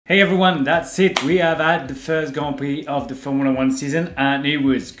Hey everyone, that's it. We have had the first Grand Prix of the Formula 1 season and it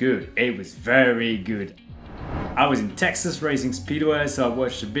was good. It was very good. I was in Texas racing Speedway, so I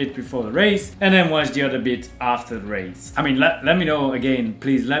watched a bit before the race and then watched the other bit after the race. I mean, let me know again,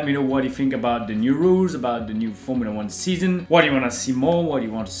 please let me know what you think about the new rules, about the new Formula 1 season. What do you want to see more? What do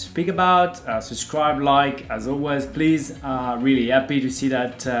you want to speak about? Subscribe, like, as always, please. Really happy to see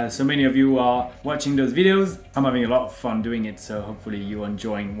that so many of you are watching those videos. I'm having a lot of fun doing it, so hopefully you're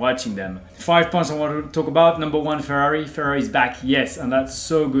enjoying watching them. 5 points I want to talk about. Number one, Ferrari. Ferrari's back, yes, and that's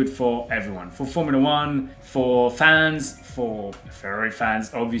so good for everyone. For Formula 1, for fans, for Ferrari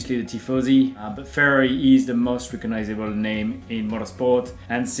fans, obviously the Tifosi, but Ferrari is the most recognizable name in motorsport,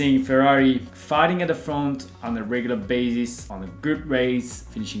 and seeing Ferrari fighting at the front on a regular basis, on a good race,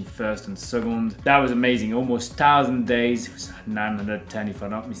 finishing first and second, that was amazing. Almost 1,000 days, it was 910 if I'm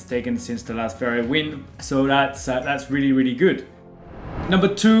not mistaken, since the last Ferrari win, so that's really good.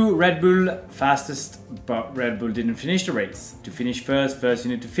 Number two, Red Bull, fastest, but Red Bull didn't finish the race. To finish first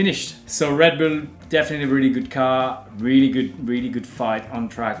you need to finish. So Red Bull, definitely a really good car, really good fight on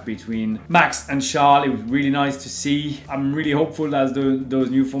track between Max and Charles. It was really nice to see. I'm really hopeful that those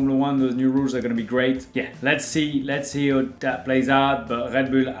new Formula 1, those new rules are going to be great. Yeah, let's see how that plays out, but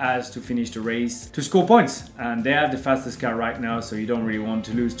Red Bull has to finish the race to score points, and they have the fastest car right now, so you don't really want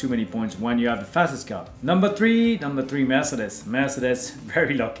to lose too many points when you have the fastest car. Number three, Mercedes. Mercedes,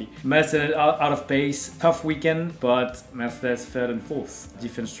 very lucky. Mercedes out of pace, tough weekend, but Mercedes third and fourth.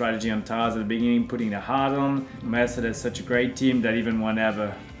 Different strategy on tires at the beginning, putting the hard on. Mercedes such a great team that even when they have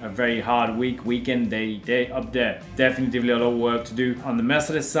a very hard weekend, they up there. Definitely a lot of work to do on the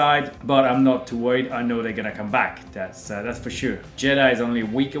Mercedes side, but I'm not too worried. I know they're gonna come back. That's for sure. Jeddah is only a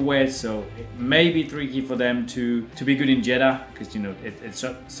week away, so it may be tricky for them to be good in Jeddah, because you know it's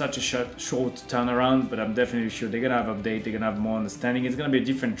such a short turnaround. But I'm definitely sure they're gonna have update. They're gonna have more understanding. It's gonna be a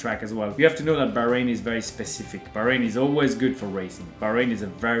different track as well. You have to know that Bahrain is very specific. Bahrain is always good for racing. Bahrain is a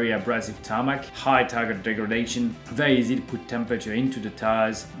very abrasive tarmac, high tire degradation, very easy to put temperature into the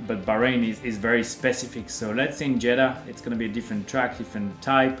tires. But Bahrain is very specific, so let's say in Jeddah it's going to be a different track, different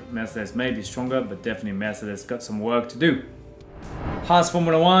type. Mercedes may be stronger, but definitely Mercedes got some work to do. Past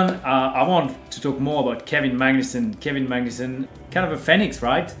Formula 1, I want to talk more about Kevin Magnussen. Kevin Magnussen, kind of a phoenix,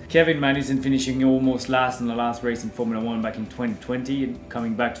 right? Kevin Magnussen finishing almost last in the last race in Formula 1 back in 2020, and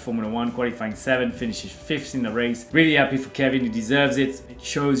coming back to Formula 1, qualifying 7th, finishes 5th in the race. Really happy for Kevin, he deserves it. It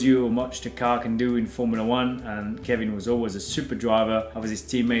shows you how much the car can do in Formula 1, and Kevin was always a super driver. I was his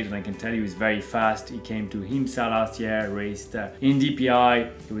teammate, and I can tell you he was very fast. He came to IMSA last year, raced in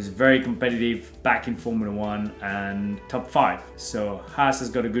DPI. He was very competitive back in Formula 1 and top 5. So Haas has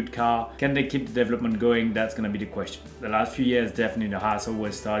got a good car. Can they keep the development going? That's going to be the question. The last few years, definitely the Haas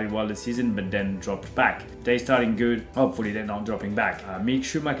always started well this season, but then dropped back. They're starting good. Hopefully they're not dropping back. Mick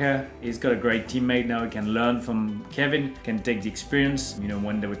Schumacher, he's got a great teammate now. He can learn from Kevin, can take the experience. You know,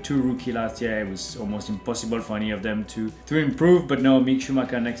 when there were two rookies last year, it was almost impossible for any of them to improve. But now Mick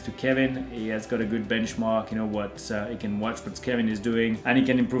Schumacher next to Kevin, he has got a good benchmark. You know what, he can watch what Kevin is doing, and he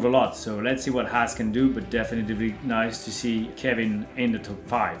can improve a lot. So let's see what Haas can do, but definitely nice to see Kevin in the top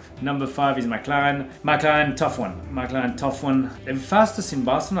 5. Number 5 is McLaren. McLaren, tough one. They were fastest in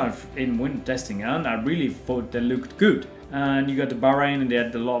Barcelona in winter testing, and I really thought they looked good. And you got the Bahrain, and they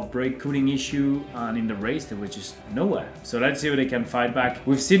had a lot of brake cooling issue, and in the race they were just nowhere. So let's see how they can fight back.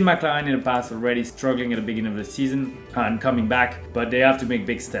 We've seen McLaren in the past already struggling at the beginning of the season and coming back, but they have to make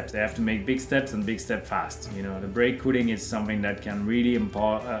big steps. They have to make big steps and big step fast. You know, the brake cooling is something that can really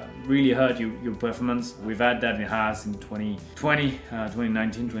hurt your performance. We've had that in Haas in 2020,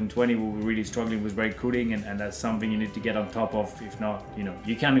 2019, 2020, we were really struggling with brake cooling, and that's something you need to get on top of. If not, you know,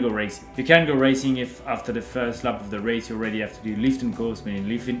 you can't go racing. You can't go racing if after the first lap of the race you already have to do lift and coast, meaning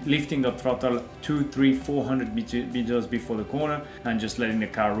lifting the throttle 200, 300, 400 meters before the corner and just letting the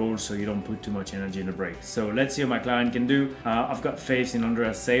car roll so you don't put too much energy in the brakes. So let's see how McLaren can do. I've got faith in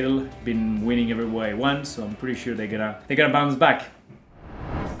Andreas Seidl, been winning everywhere he went, so I'm pretty sure they're gonna bounce back.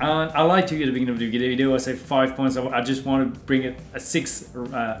 And I lied to you at the beginning of the video. I said 5 points. I just want to bring it a 6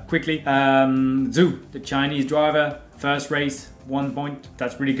 quickly. Zhu, the Chinese driver, first race, 1 point.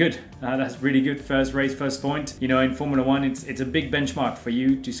 That's really good. That's really good. First race, first point. You know, in Formula 1, it's a big benchmark for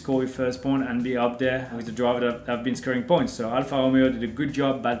you to score your first point and be up there with the driver that have been scoring points. So Alfa Romeo did a good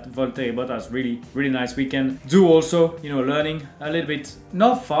job, but Valtteri Bottas really nice weekend. Zhu also, you know, learning a little bit,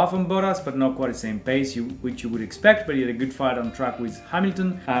 not far from Bottas, but not quite the same pace which you would expect. But he had a good fight on track with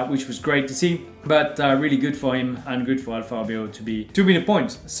Hamilton, which was great to see. But really good for him and good for Alfa Romeo to be the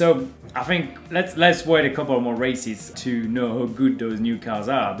points. So I think let's wait a couple more races to know how good those new cars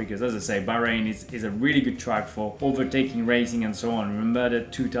are, because as I say, Bahrain is a really good track for overtaking racing and so on. Remember the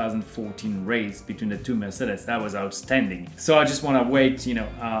 2014 race between the two Mercedes? That was outstanding. So I just want to wait, you know,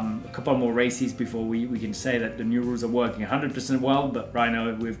 a couple more races before we can say that the new rules are working 100% well, but right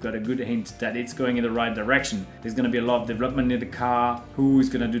now we've got a good hint that it's going in the right direction. There's going to be a lot of development in the car, who is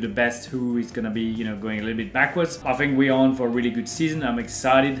going to do the best, who is going to be, you know, going a little bit backwards. I think we're on for a really good season. I'm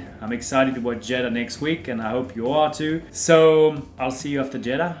excited to watch Jeddah next week, and I hope you are too. So I'll see you after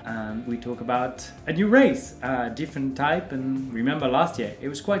Jeddah and we talk about a new race, a different type, and remember last year it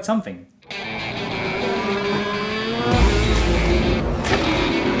was quite something.